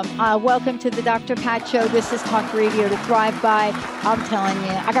 Welcome. Welcome to the Dr. Pat Show. This is Talk Radio to Thrive By. I'm telling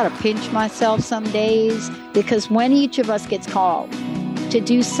you, I got to pinch myself some days, because when each of us gets called to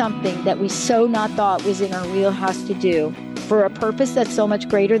do something that we so not thought was in our wheelhouse to do for a purpose that's so much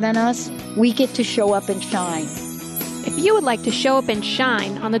greater than us, we get to show up and shine. If you would like to show up and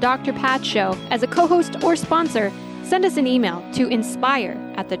shine on the Dr. Pat Show as a co-host or sponsor, send us an email to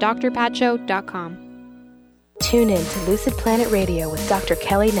inspire@thedrpatshow.com. Tune in to Lucid Planet Radio with Dr.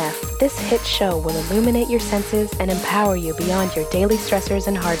 Kelly Neff. This hit show will illuminate your senses and empower you beyond your daily stressors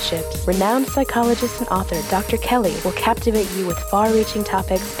and hardships. Renowned psychologist and author Dr. Kelly will captivate you with far-reaching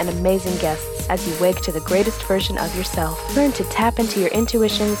topics and amazing guests. purpose as you wake to the greatest version of yourself. Learn to tap into your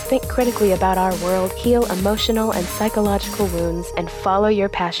intuitions, think critically about our world, heal emotional and psychological wounds, and follow your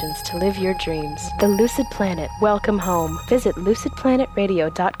passions to live your dreams. The Lucid Planet. Welcome home. Visit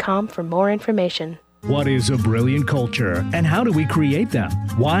lucidplanetradio.com for more information. What is a brilliant culture, and how do we create them?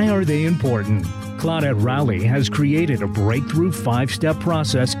 Why are they important? Claudette Rowley has created a breakthrough 5-step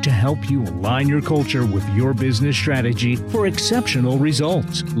process to help you align your culture with your business strategy for exceptional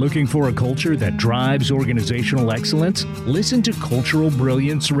results. Looking for a culture that drives organizational excellence? Listen to Cultural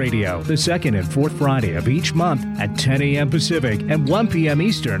Brilliance Radio, the second and fourth Friday of each month at 10 a.m. Pacific and 1 p.m.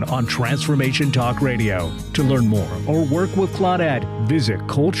 Eastern on Transformation Talk Radio. To learn more or work with Claudette, visit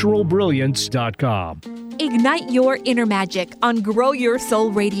culturalbrilliance.com. Ignite your inner magic on Grow Your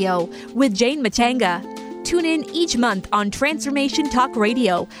Soul Radio with Jane Matanga. Tune in each month on Transformation Talk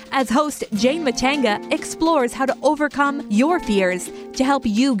Radio as host Jane Matanga explores how to overcome your fears to help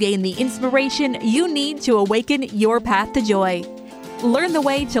you gain the inspiration you need to awaken your path to joy. Learn the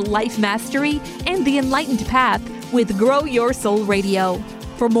way to life mastery and the enlightened path with Grow Your Soul Radio.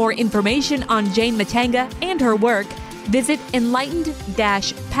 For more information on Jane Matanga and her work, visit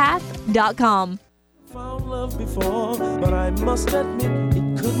enlightened-path.com. Found love before, but I must admit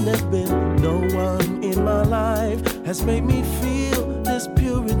it couldn't have been. No one in my life has made me feel this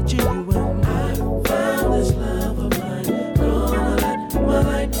pure and genuine. I found this love of mine, gonna let my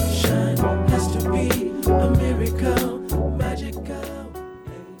light shine. Has to be a miracle, magical.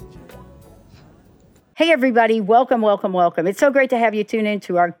 Hey everybody, welcome. It's so great to have you tune in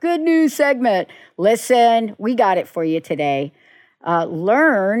to our good news segment. Listen, we got it for you today.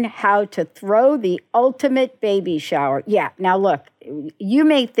 Learn how to throw the ultimate baby shower. Yeah, now look, you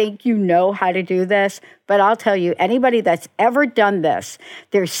may think you know how to do this, but I'll tell you, anybody that's ever done this,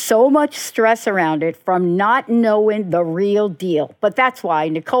 there's so much stress around it from not knowing the real deal. But that's why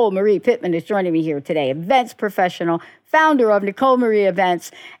Nicole Marie Pittman is joining me here today, events professional, founder of Nicole Marie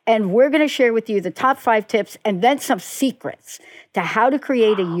Events, and we're going to share with you the top 5 tips and then some secrets to how to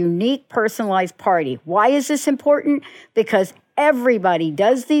create a unique, personalized party. Why is this important? Because everybody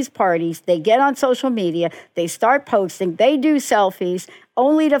does these parties. They get on social media, they start posting, they do selfies,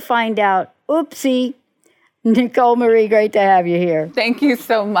 only to find out, oopsie. Nicole Marie, great to have you here. Thank you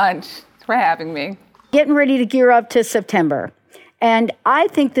so much for having me. Getting ready to gear up to September. And I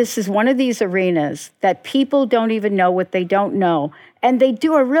think this is one of these arenas that people don't even know what they don't know. And they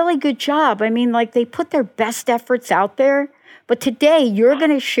do a really good job. I mean, like they put their best efforts out there. But today you're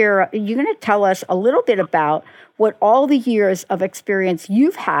going to tell us a little bit about what all the years of experience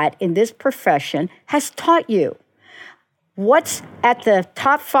you've had in this profession has taught you. What's at the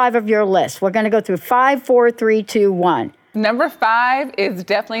top 5 of your list? We're going to go through 5, 4, 3, 2, 1. Number 5 is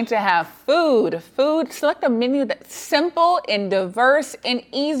definitely to have food. Select a menu that's simple and diverse and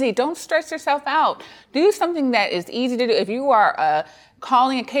easy. Don't stress yourself out. Do something that is easy to do. If you are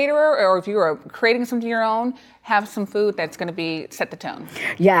calling a caterer or if you are creating something of your own, have some food that's going to set the tone.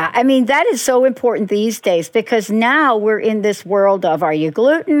 Yeah, I mean, that is so important these days because now we're in this world of, are you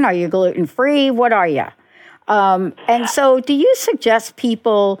gluten? Are you gluten-free? What are you? And so do you suggest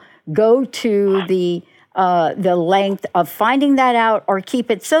people go to the length of finding that out or keep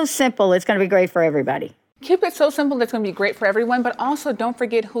it so simple it's going to be great for everybody? Keep it so simple that's going to be great for everyone, but also don't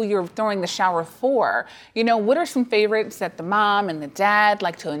forget who you're throwing the shower for. You know, what are some favorites that the mom and the dad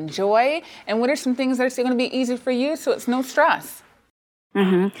like to enjoy? And what are some things that are still going to be easy for you so it's no stress?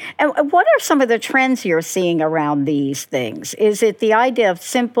 Mm-hmm. And what are some of the trends you're seeing around these things? Is it the idea of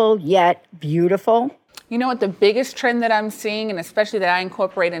simple yet beautiful? You know what, the biggest trend that I'm seeing, and especially that I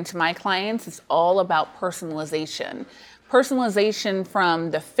incorporate into my clients, is all about personalization. Personalization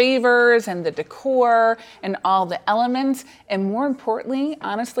from the favors and the decor and all the elements, and more importantly,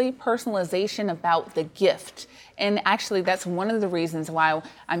 honestly, personalization about the gift. And actually, that's one of the reasons why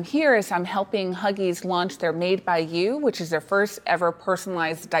I'm here is I'm helping Huggies launch their Made by You, which is their first ever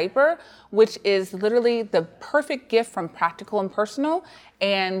personalized diaper, which is literally the perfect gift from practical and personal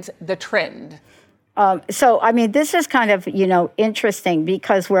and the trend. So, I mean, this is kind of, interesting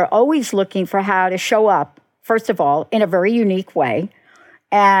because we're always looking for how to show up, first of all, in a very unique way.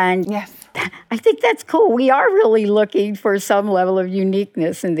 And yes, I think that's cool. We are really looking for some level of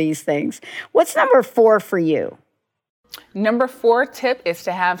uniqueness in these things. What's number 4 for you? Number 4 tip is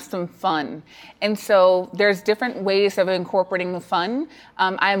to have some fun. And so there's different ways of incorporating the fun.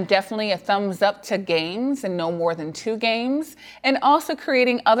 I am definitely a thumbs up to games and no more than 2 games. And also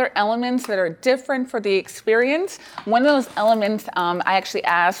creating other elements that are different for the experience. One of those elements, I actually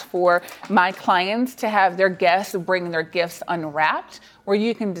ask for my clients to have their guests bring their gifts unwrapped, where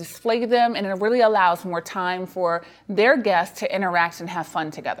you can display them, and it really allows more time for their guests to interact and have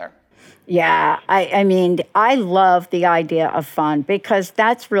fun together. Yeah, I mean, I love the idea of fun because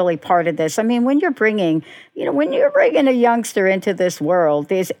that's really part of this. I mean, when you're bringing a youngster into this world,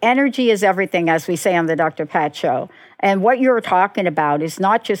 there's energy is everything, as we say on the Dr. Pat Show. And what you're talking about is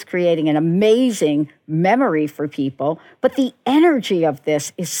not just creating an amazing memory for people, but the energy of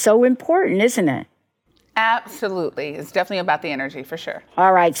this is so important, isn't it? Absolutely. It's definitely about the energy for sure.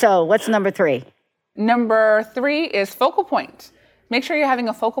 All right, so what's number 3? Number 3 is focal point. Make sure you're having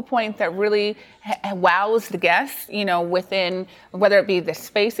a focal point that really wows the guests, within, whether it be the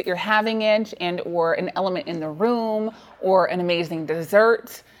space that you're having it and or an element in the room or an amazing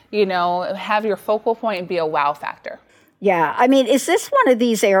dessert, have your focal point be a wow factor. Yeah. I mean, is this one of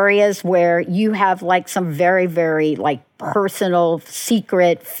these areas where you have like some very, very like personal,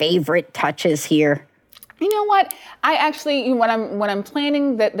 secret, favorite touches here? You know what? I actually, when I'm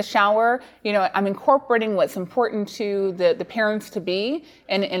planning the shower, I'm incorporating what's important to the parents to be,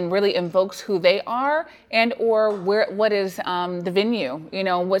 and really invokes who they are, and or what is the venue.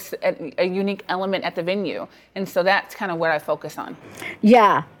 What's a unique element at the venue, and so that's kind of where I focus on.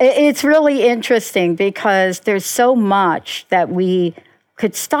 Yeah, it's really interesting because there's so much that we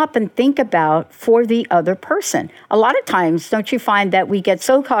could stop and think about for the other person. A lot of times, don't you find that we get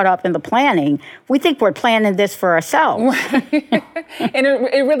so caught up in the planning, we think we're planning this for ourselves. And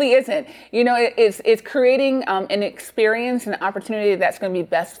it really isn't. It's creating an experience, an opportunity that's going to be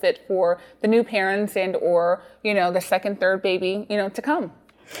best fit for the new parents and or, the second, third baby, to come.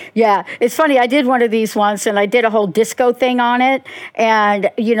 Yeah, it's funny. I did one of these once and I did a whole disco thing on it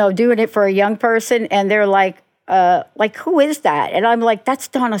and, doing it for a young person and they're like, who is that? And I'm like, that's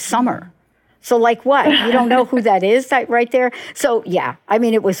Donna Summer. So like what? You don't know who that is right there? So yeah, I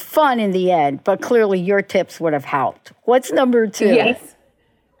mean, it was fun in the end, but clearly your tips would have helped. What's number 2? Yes,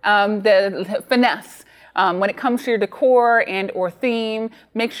 the finesse. When it comes to your decor and or theme,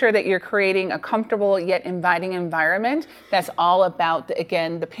 make sure that you're creating a comfortable yet inviting environment. That's all about,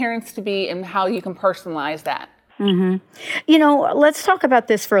 the parents to be and how you can personalize that. Mm-hmm. Let's talk about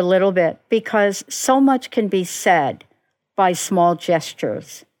this for a little bit because so much can be said by small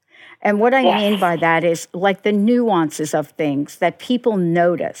gestures. And what I mean by that is like the nuances of things that people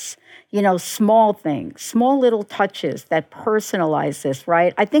notice, small things, small little touches that personalize this,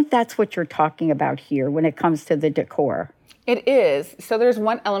 right? I think that's what you're talking about here when it comes to the decor. It is. So there's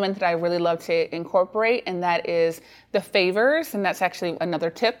one element that I really love to incorporate, and that is the favors, and that's actually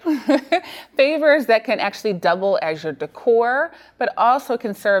another tip. Favors that can actually double as your decor, but also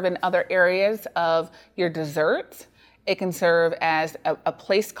can serve in other areas of your dessert. It can serve as a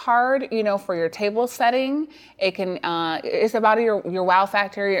place card, for your table setting. It can, it's about your wow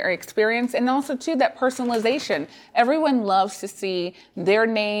factor, your experience, and also too that personalization. Everyone loves to see their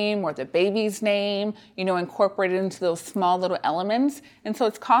name or the baby's name, incorporated into those small little elements. And so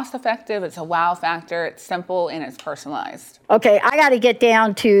it's cost effective, it's a wow factor, it's simple, and it's personalized. Okay, I got to get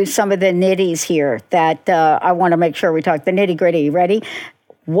down to some of the nitties here that I want to make sure we talk, the nitty gritty. Ready?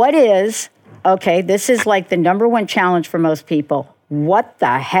 Okay, this is like the number one challenge for most people. What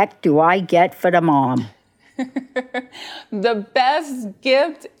the heck do I get for the mom? The best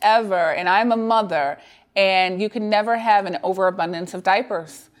gift ever, and I'm a mother, and you can never have an overabundance of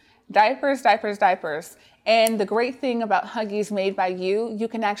diapers. Diapers. And the great thing about Huggies Made by You, you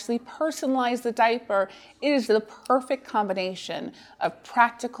can actually personalize the diaper. It is the perfect combination of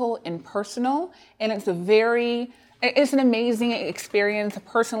practical and personal, and it's an amazing experience, a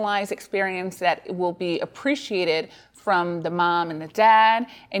personalized experience that will be appreciated from the mom and the dad,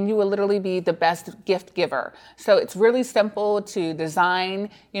 and you will literally be the best gift giver. So it's really simple to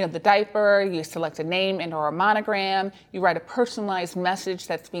design, the diaper. You select a name and or a monogram. You write a personalized message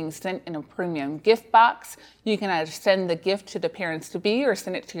that's being sent in a premium gift box. You can either send the gift to the parents-to-be or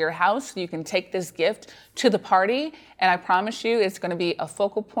send it to your house. You can take this gift to the party, and I promise you it's going to be a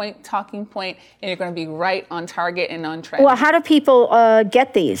focal point, talking point, and you're going to be right on target and on trend. Well, how do people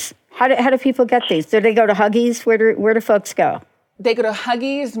get these? How do people get these? Do they go to Huggies? Where do folks go? They go to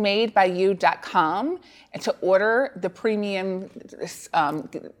huggiesmadebyyou.com and to order the premium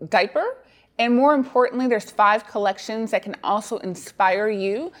diaper. And more importantly, there's 5 collections that can also inspire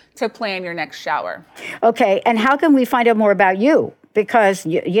you to plan your next shower. Okay, and how can we find out more about you? Because,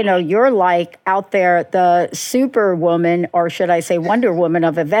 you're like out there, the superwoman, or should I say Wonder Woman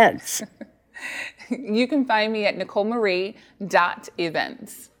of events. You can find me at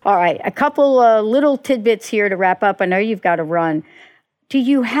NicoleMarie.events. All right, a couple little tidbits here to wrap up. I know you've got to run. Do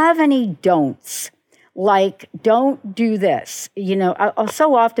you have any don'ts? Like, don't do this.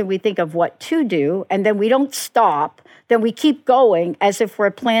 So often we think of what to do, and then we don't stop. Then we keep going as if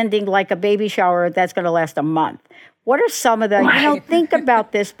we're planning like a baby shower that's going to last a month. What are some of the, think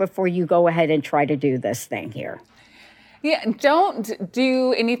about this before you go ahead and try to do this thing here. Yeah, don't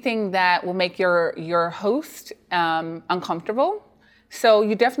do anything that will make your host uncomfortable. So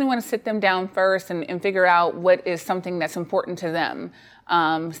you definitely want to sit them down first and figure out what is something that's important to them.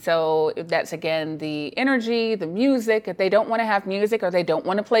 So if that's, again, the energy, the music. If they don't want to have music or they don't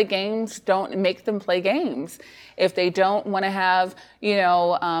want to play games, don't make them play games. If they don't want to have,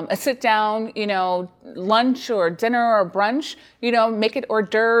 a sit-down, lunch or dinner or brunch, make it hors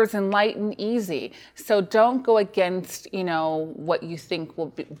d'oeuvres and light and easy. So don't go against, what you think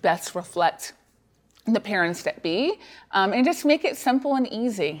will best reflect the parents that be, and just make it simple and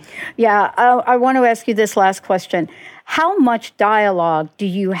easy. Yeah, I want to ask you this last question. How much dialogue do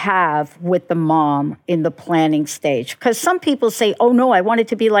you have with the mom in the planning stage? Because some people say, oh, no, I want it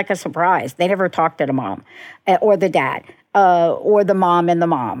to be like a surprise. They never talk to the mom or the dad or the mom and the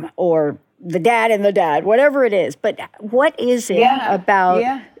mom or the dad and the dad, whatever it is. But what is it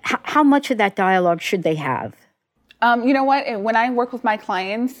about how much of that dialogue should they have? You know what? When I work with my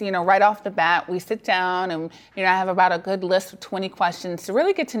clients, right off the bat, we sit down and, I have about a good list of 20 questions to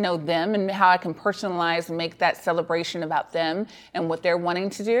really get to know them and how I can personalize and make that celebration about them and what they're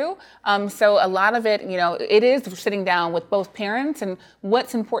wanting to do. So a lot of it, it is sitting down with both parents and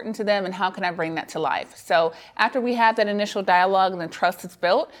what's important to them and how can I bring that to life. So after we have that initial dialogue and the trust is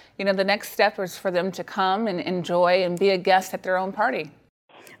built, the next step is for them to come and enjoy and be a guest at their own party.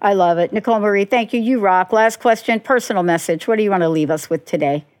 I love it. Nicole Marie, thank you. You rock. Last question, personal message. What do you want to leave us with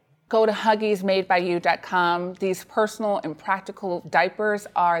today? Go to huggiesmadebyyou.com. These personal and practical diapers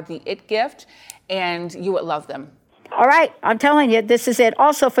are the it gift, and you would love them. All right. I'm telling you, this is it.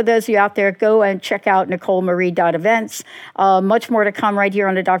 Also, for those of you out there, go and check out NicoleMarie.events. Much more to come right here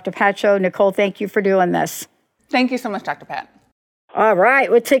on the Dr. Pat Show. Nicole, thank you for doing this. Thank you so much, Dr. Pat. All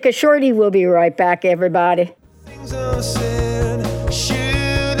right. We'll take a shorty. We'll be right back, everybody.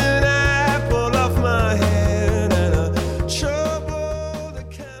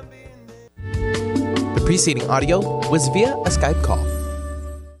 The preceding audio was via a Skype call.